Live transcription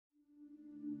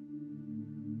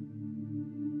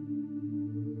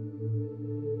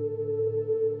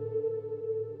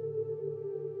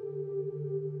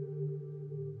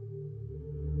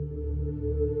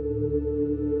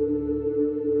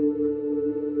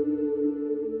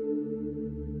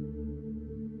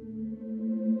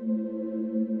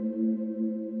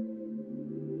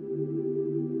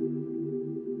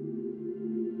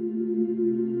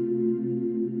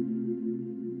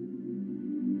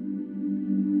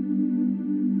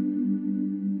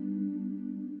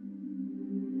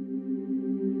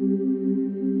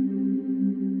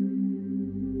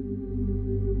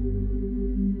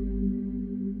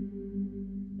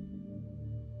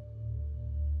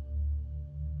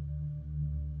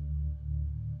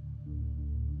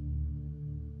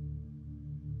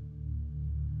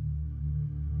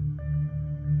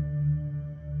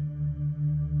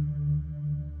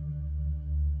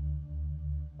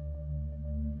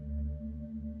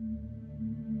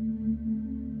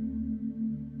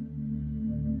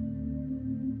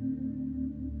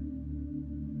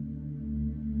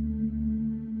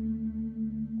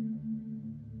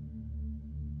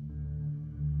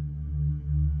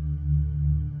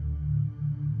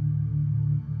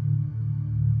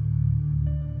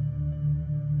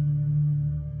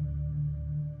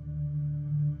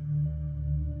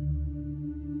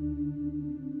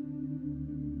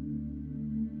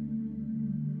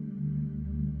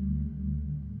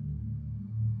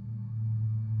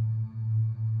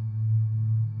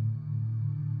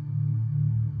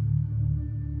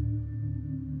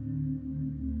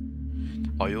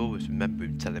I always remember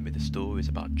him telling me the stories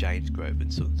about James Grove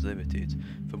and Sons Limited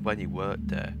from when he worked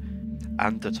there,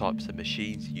 and the types of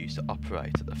machines he used to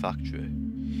operate at the factory.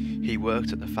 He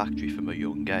worked at the factory from a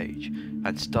young age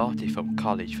and started from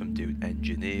college from doing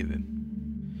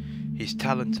engineering. His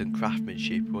talent and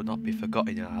craftsmanship will not be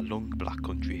forgotten in our long black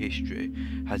country history,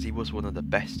 as he was one of the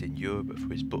best in Europe for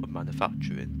his button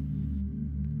manufacturing.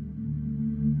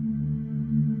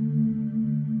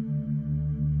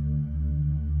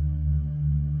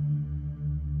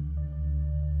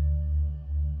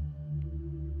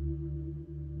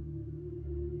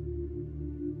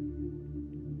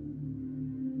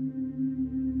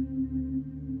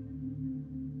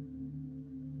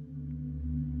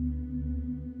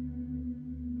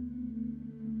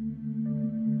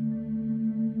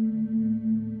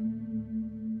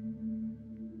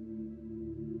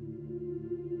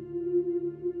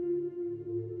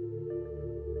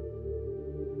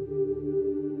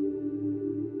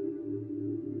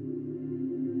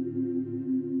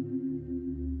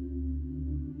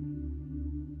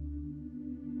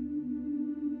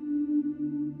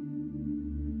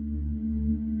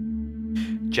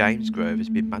 James Grove has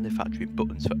been manufacturing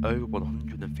buttons for over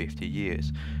 150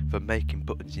 years, from making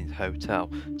buttons in his hotel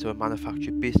to a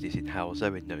manufacturing business in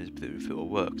halesowen known as Bloomfield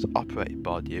Works, operated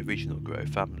by the original Grove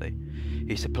family.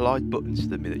 He supplied buttons to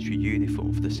the military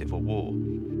uniform for the Civil War,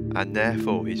 and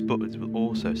therefore his buttons were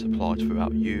also supplied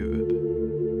throughout Europe.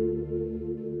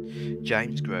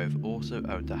 James Grove also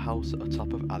owned a house at the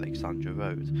top of Alexandra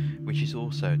Road, which is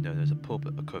also known as a pub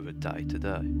at the current day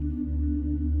today.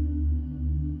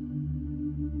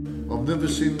 I've never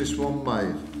seen this one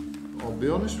made, I'll be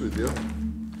honest with you.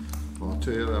 I'll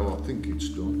tell you how I think it's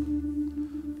done.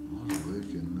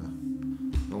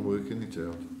 I'm working it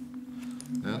out.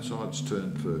 The outside's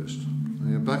turned first.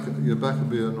 And your back will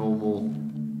be a normal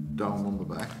down on the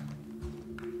back.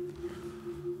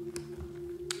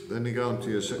 Then you go into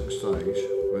your second stage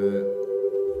where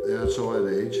the outside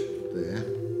edge there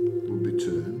would be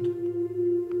turned.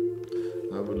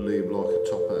 That would leave like a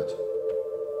top hat.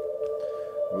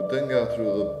 Would then go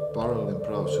through the barrelling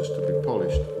process to be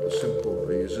polished for the simple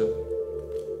reason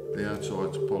the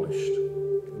outside's polished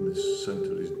and this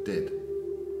centre is dead.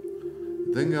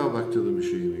 Then go back to the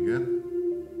machine again,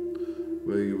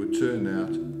 where you would turn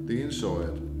out the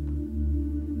inside,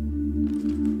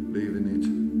 leaving it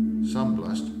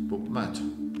sandblasted but matte.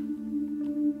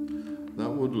 That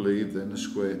would leave then a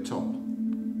square top.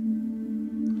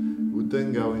 It would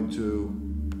then go into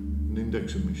an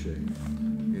indexing machine.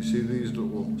 You see these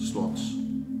little slots,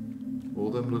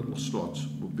 all them little slots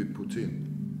would be put in.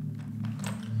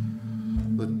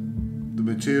 The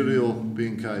material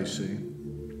being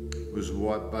KC was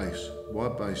white base.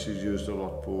 White base is used a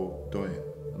lot for dyeing,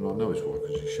 and I know it's white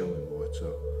because it's showing white,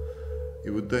 so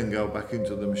it would then go back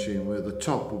into the machine where the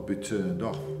top would be turned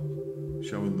off,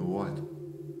 showing the white.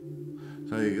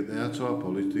 So you get the outside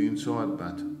polish, the inside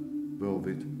matte,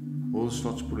 velvet, all the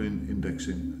slots put in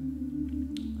indexing,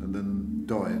 and then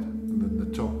dyed, and then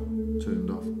the top turned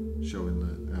off, showing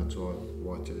the outside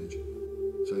white edge.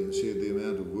 So you can see the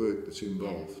amount of work that's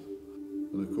involved.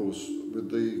 And of course, with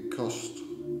the cost,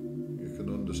 you can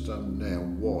understand now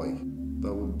why they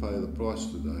wouldn't pay the price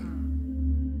today.